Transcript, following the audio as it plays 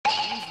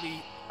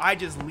I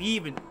just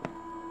leave and...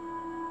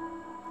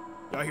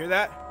 Y'all hear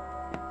that?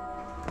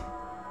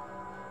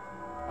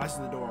 I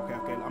see the door.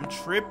 Okay. I'm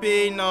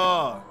tripping.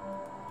 Oh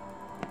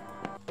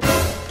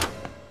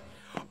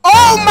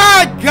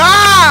my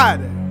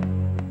God!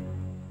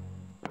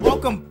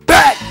 Welcome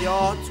back,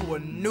 y'all, to a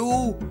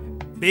new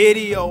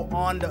video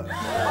on the...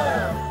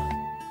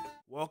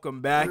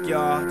 Welcome back,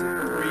 y'all, to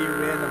 3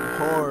 Random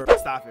Horror.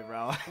 Stop it,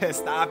 bro.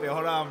 Stop it.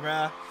 Hold on,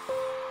 bro.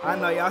 I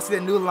know y'all see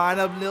the new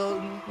lineup, little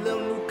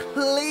new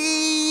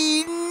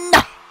clean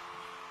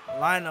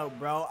lineup,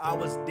 bro. I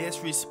was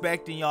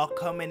disrespecting y'all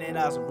coming in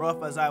as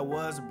rough as I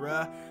was,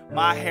 bruh.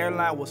 My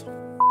hairline was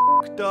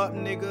fucked up,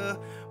 nigga.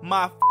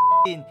 My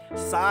fucking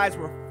sides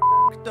were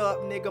fucked up,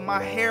 nigga.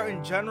 My hair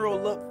in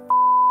general looked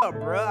fucked up,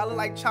 bruh. I look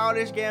like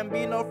Childish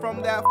Gambino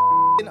from that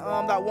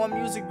that one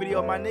music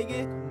video, my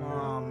nigga. Come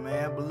on,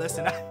 man. But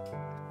listen, I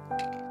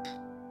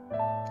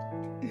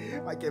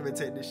can't even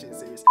take this shit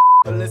serious.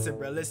 But listen,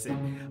 bro,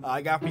 listen.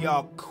 I got for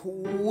y'all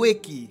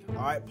quickie.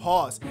 All right,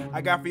 pause. I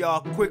got for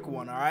y'all a quick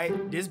one. All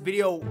right, this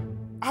video,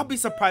 I'll be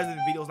surprised if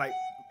the video's like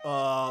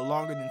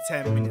longer than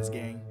 10 minutes,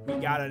 gang. We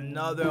got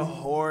another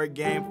horror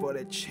game for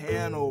the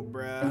channel,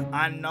 bruh.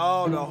 I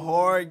know the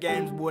horror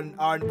games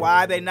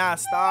why they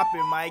not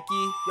stopping,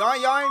 Mikey?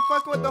 Y'all ain't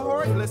fucking with the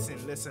horror.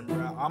 Listen,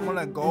 bro. I'm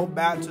gonna go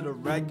back to the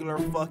regular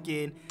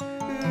fucking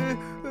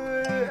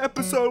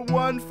episode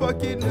 1.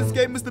 Fucking this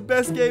game is the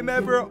best game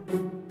ever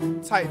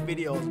type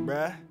videos,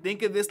 bruh.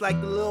 Think of this like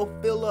the little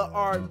filler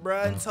art,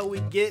 bruh, until we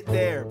get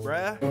there,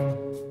 bruh.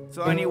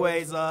 So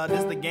anyways, this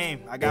is the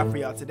game I got for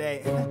y'all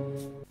today.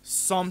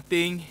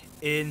 Something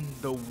in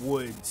the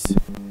Woods.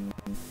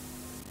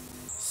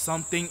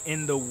 Something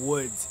in the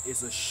Woods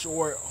is a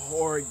short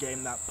horror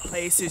game that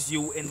places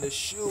you in the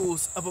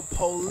shoes of a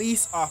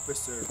police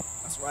officer.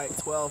 That's right,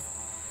 12.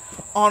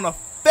 On a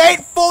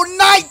fateful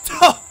night!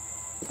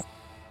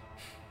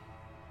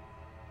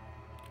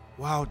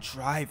 While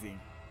driving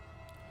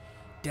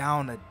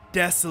down a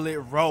desolate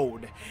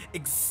road,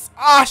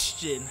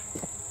 exhaustion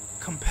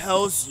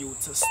compels you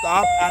to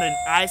stop at an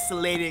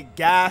isolated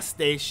gas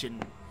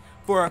station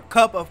for a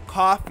cup of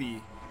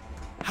coffee.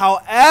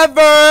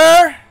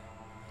 However,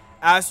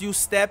 as you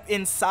step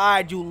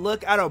inside, you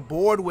look at a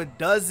board with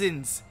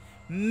dozens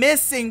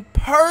missing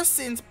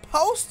persons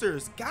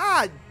posters,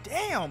 god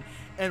damn,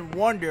 and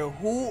wonder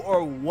who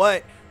or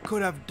what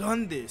could have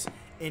done this.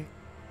 An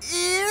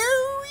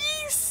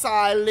eerie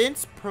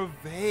silence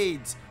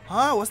pervades,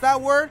 what's that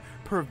word?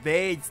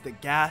 Pervades the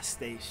gas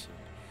station.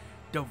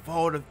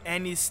 Devoid of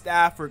any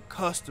staff or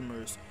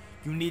customers,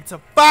 you need to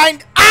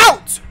find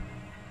out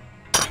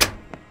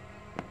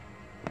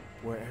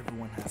where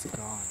everyone has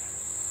gone.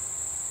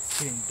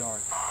 It's getting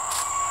dark.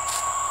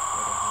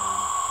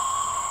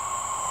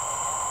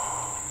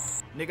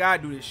 Nigga, I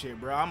do this shit,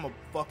 bro. I'm a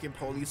fucking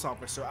police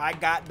officer. I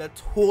got the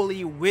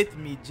toolie with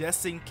me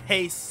just in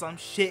case some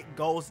shit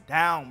goes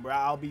down, bro.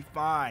 I'll be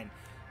fine.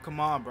 Come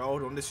on, bro.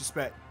 Don't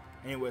disrespect.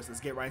 Anyways, let's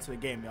get right into the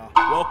game, y'all.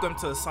 Welcome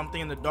to Something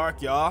in the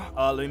Dark,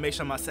 y'all. Let me make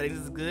sure my settings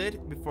is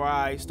good before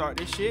I start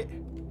this shit.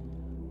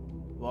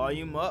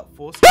 Volume up,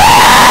 full screen.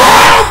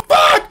 Oh,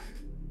 fuck!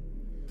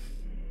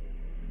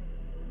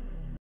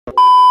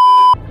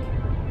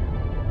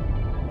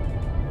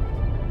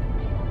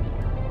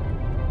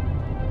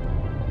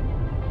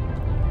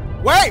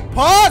 Wait,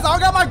 pause! I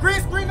got my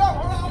green screen up.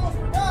 Hold on, I almost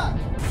forgot.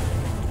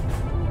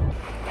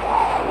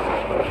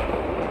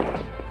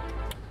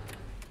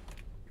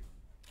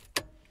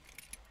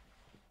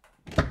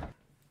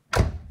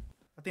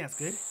 I think that's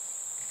good.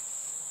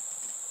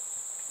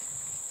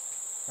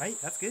 Right?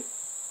 That's good.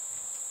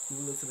 Move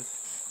a little to this.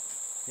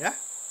 Yeah?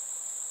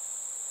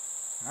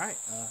 Alright,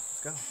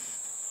 let's go.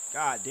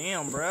 God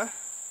damn, bruh.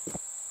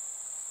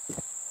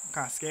 I'm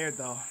kinda scared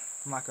though.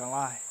 I'm not gonna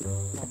lie.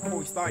 Before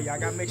we start, y'all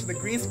gotta make sure the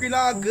green screen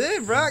all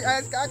good, bro.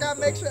 I gotta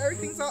make sure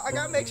everything's all. I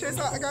gotta make sure it's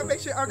all. I gotta make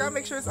sure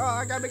it's all.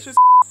 I gotta make sure it's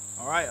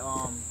all right.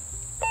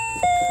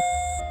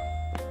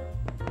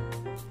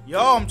 Yo,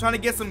 I'm trying to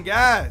get some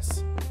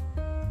gas.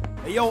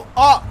 Hey, yo,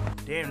 up.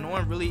 Damn, no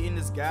one really in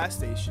this gas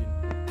station.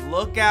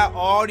 Look at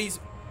all these.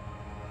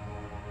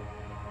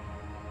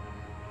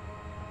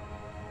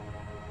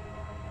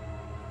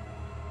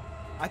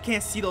 I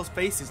can't see those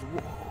faces.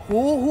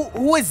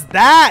 Who is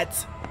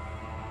that?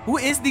 Who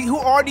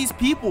are these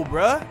people,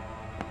 bruh?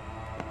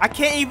 I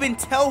can't even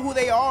tell who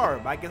they are,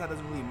 but I guess that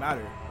doesn't really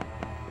matter.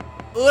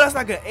 Oh, that's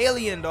like an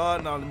alien,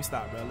 dog. No, let me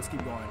stop, bro. Let's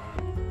keep going.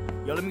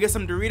 Yo, let me get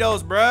some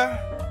Doritos, bruh.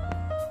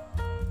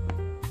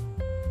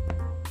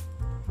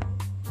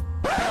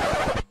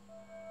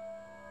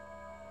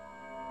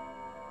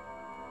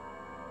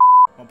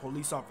 I'm a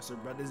police officer,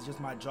 bro. This is just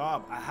my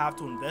job. I have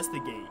to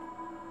investigate.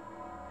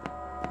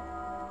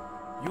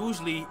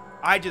 Usually,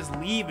 I just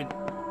leave and...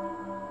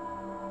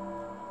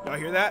 Y'all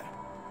hear that?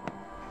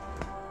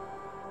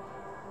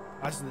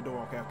 I see the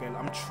door. Okay.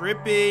 I'm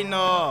tripping.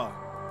 Oh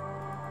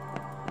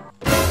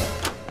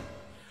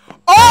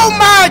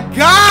my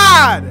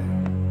God!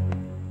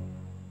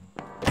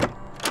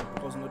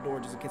 Closing the door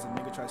just in case a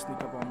nigga try to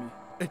sneak up on me.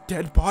 A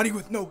dead body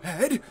with no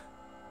head? You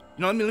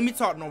know what I mean? Let me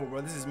talk normal,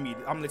 bro. This is me.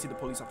 I'm literally the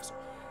police officer.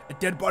 A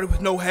dead body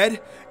with no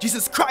head?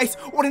 Jesus Christ,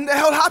 what in the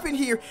hell happened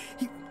here?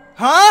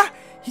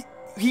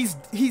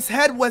 His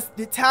head was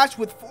detached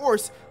with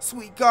force.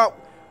 Sweet God,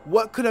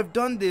 what could have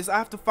done this? I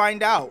have to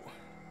find out.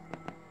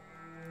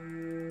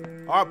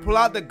 Alright, pull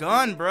out the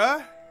gun,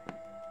 bruh.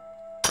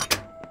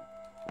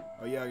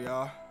 Oh yeah,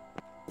 y'all.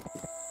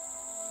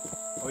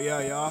 Oh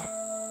yeah, y'all.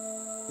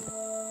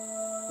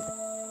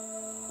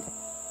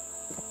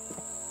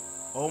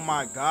 Oh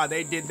my God,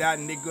 they did that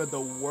nigga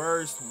the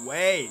worst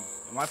way.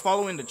 Am I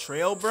following the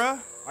trail, bruh?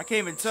 I can't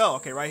even tell.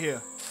 Okay, right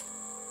here.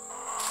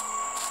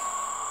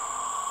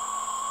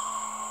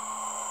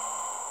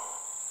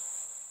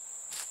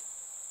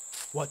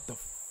 What the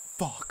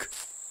fuck?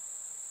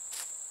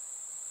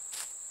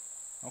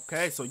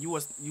 Okay, so you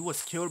was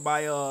killed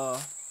by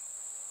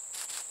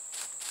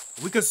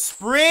we could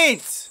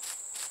sprint.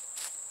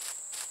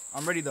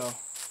 I'm ready though.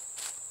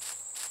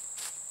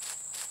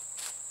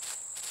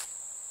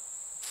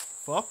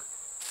 Fuck.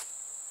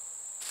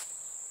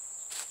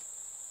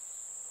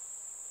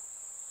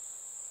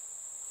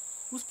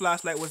 Whose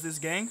flashlight was this,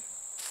 gang?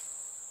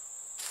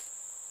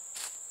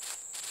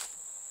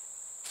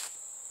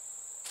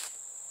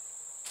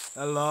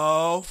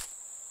 Hello?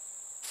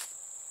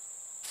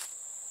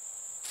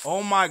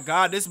 Oh my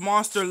God, this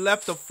monster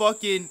left the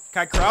fucking...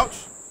 Can I crouch?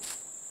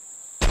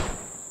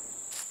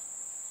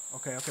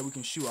 Okay, okay, we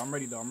can shoot. I'm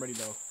ready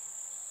though,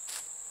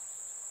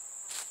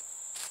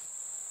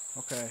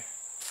 Okay.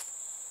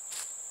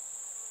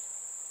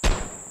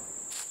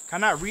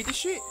 Can I read the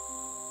shit?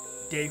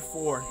 Day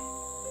 4.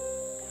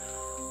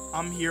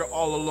 I'm here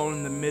all alone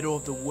in the middle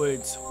of the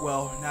woods.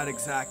 Well, not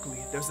exactly.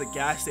 There's a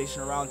gas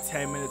station around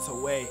 10 minutes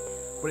away,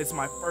 but it's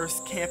my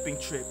first camping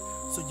trip,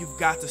 so you've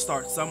got to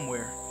start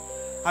somewhere.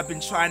 I've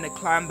been trying to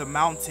climb the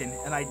mountain,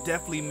 and I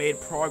definitely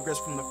made progress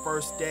from the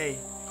first day.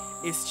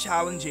 It's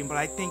challenging, but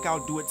I think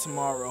I'll do it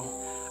tomorrow.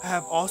 I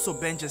have also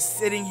been just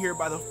sitting here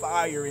by the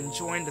fire,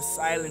 enjoying the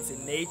silence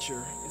and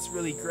nature. It's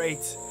really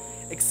great.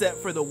 Except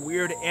for the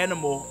weird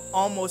animal,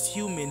 almost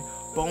human,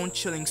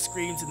 bone-chilling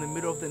screams in the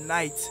middle of the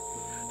night.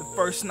 The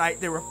first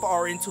night they were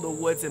far into the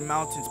woods and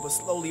mountains, but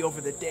slowly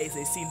over the days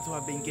they seem to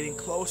have been getting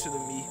closer to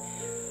me.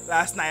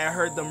 Last night I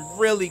heard them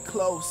really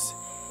close,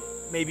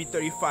 maybe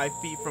 35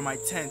 feet from my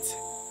tent.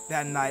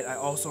 That night I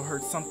also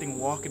heard something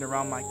walking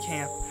around my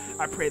camp.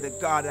 I pray to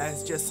God that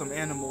it's just some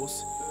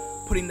animals.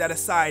 Putting that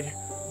aside,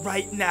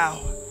 right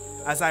now,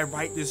 as I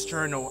write this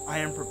journal, I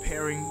am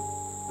preparing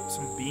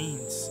some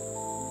beans.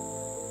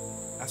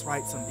 That's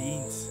right, some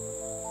beans.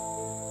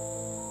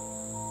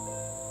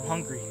 I'm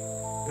hungry.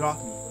 Get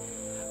off me.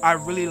 I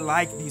really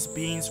like these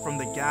beans from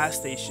the gas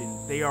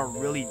station. They are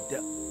really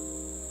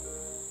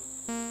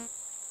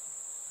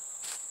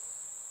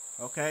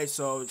Okay,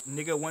 so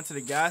nigga went to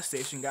the gas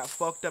station, got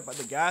fucked up at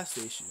the gas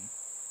station.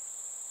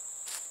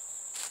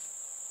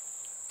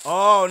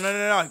 Oh,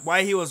 no.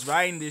 While he was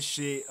riding this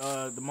shit,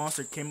 the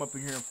monster came up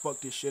in here and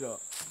fucked this shit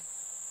up.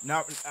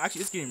 Now,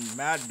 actually, it's getting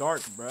mad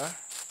dark, bruh.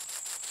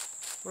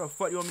 Where the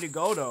fuck do you want me to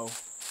go, though?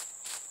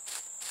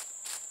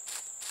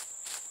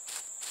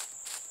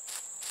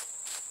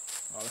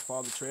 Oh, let's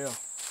follow the trail.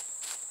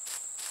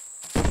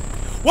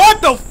 What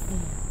the f—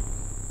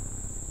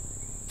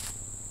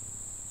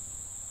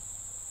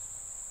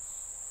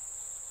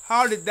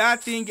 How did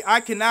that thing— I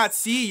cannot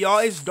see, y'all.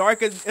 It's dark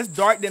than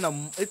a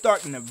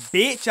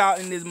bitch out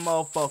in this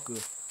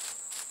motherfucker.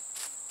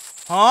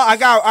 Huh?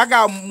 I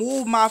got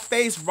move my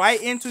face right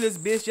into this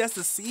bitch just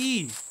to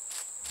see.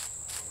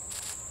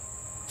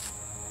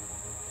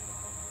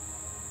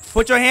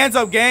 Put your hands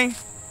up, gang.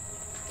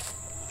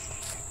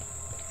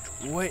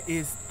 What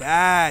is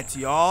that,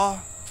 y'all?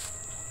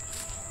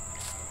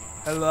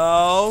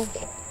 Hello?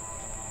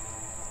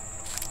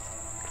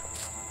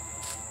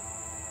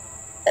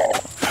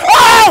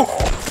 Oh!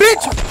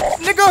 Bitch!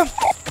 Nigga!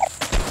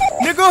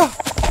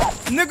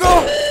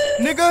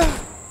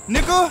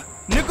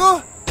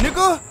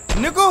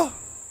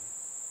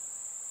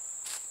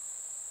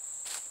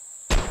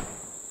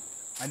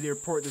 I need to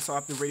report this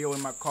off the radio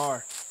in my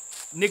car.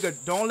 Nigga,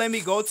 don't let me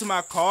go to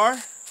my car,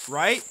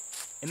 right?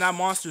 And that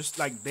monster's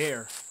like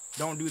there.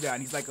 Don't do that.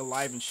 And he's like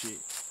alive and shit.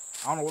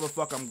 I don't know where the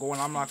fuck I'm going.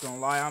 I'm not gonna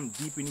lie. I'm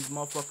deep in these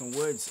motherfucking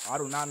woods. I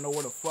do not know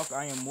where the fuck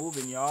I am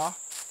moving, y'all.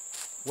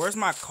 Where's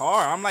my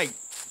car? I'm like...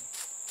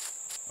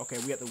 Okay,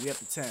 we at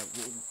the tent.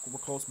 We're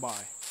close by.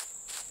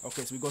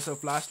 Okay, so we go to the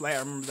flashlight. I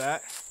remember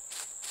that.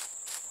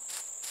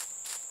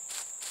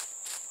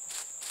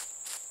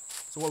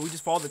 So what, we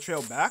just follow the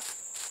trail back?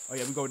 Oh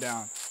yeah, we go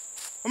down.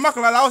 I'm not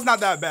gonna lie, that was not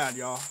that bad,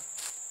 y'all.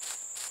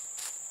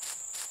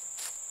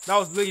 That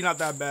was really not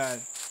that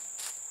bad.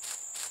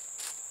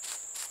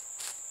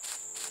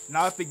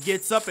 Now if it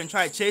gets up and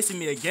try chasing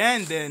me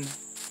again, then...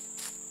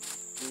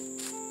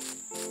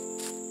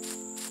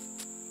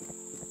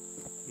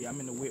 Yeah, I'm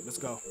in the whip. Let's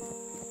go.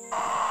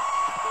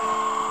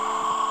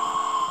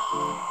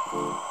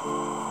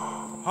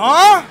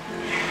 Huh?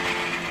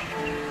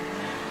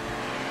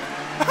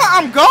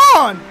 I'm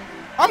gone.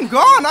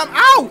 I'm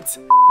out.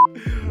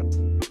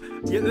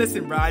 Yeah,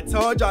 listen, bro. I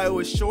told y'all it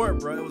was short,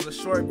 bro. It was a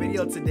short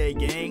video today,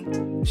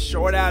 gang.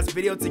 Short ass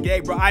video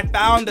today, bro. I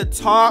found the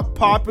top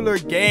popular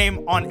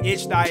game on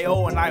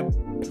itch.io and I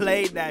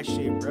played that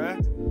shit, bro.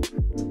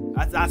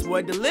 That's what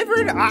it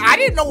delivered. I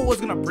didn't know what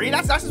was gonna bring.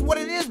 That's just what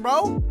it is,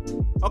 bro.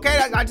 Okay,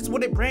 that's just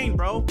what it bring,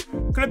 bro.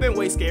 Could have been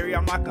way scary,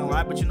 I'm not gonna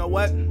lie, but you know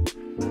what?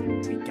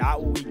 We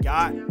got what we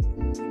got.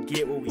 We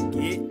get what we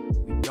get.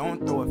 We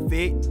don't throw a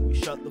fit. We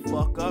shut the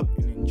fuck up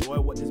and enjoy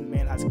what this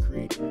man has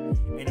created.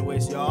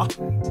 Anyways, y'all.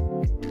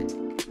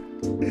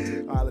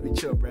 Alright, let me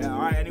chill, bro.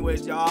 Alright,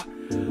 anyways, y'all.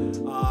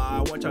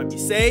 I want y'all to be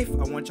safe.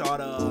 I want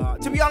y'all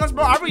to be honest,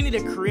 bro, I really need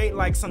to create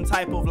like some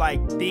type of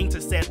like thing to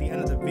say at the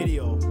end of the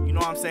video. You know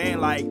what I'm saying?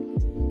 Like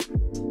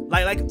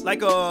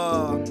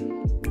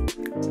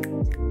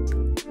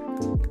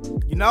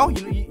you know,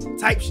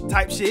 type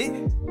shit.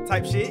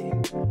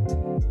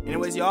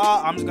 Anyways,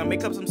 y'all, I'm just gonna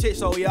make up some shit.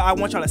 So yeah, I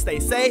want y'all to stay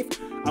safe.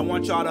 I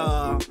want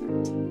y'all to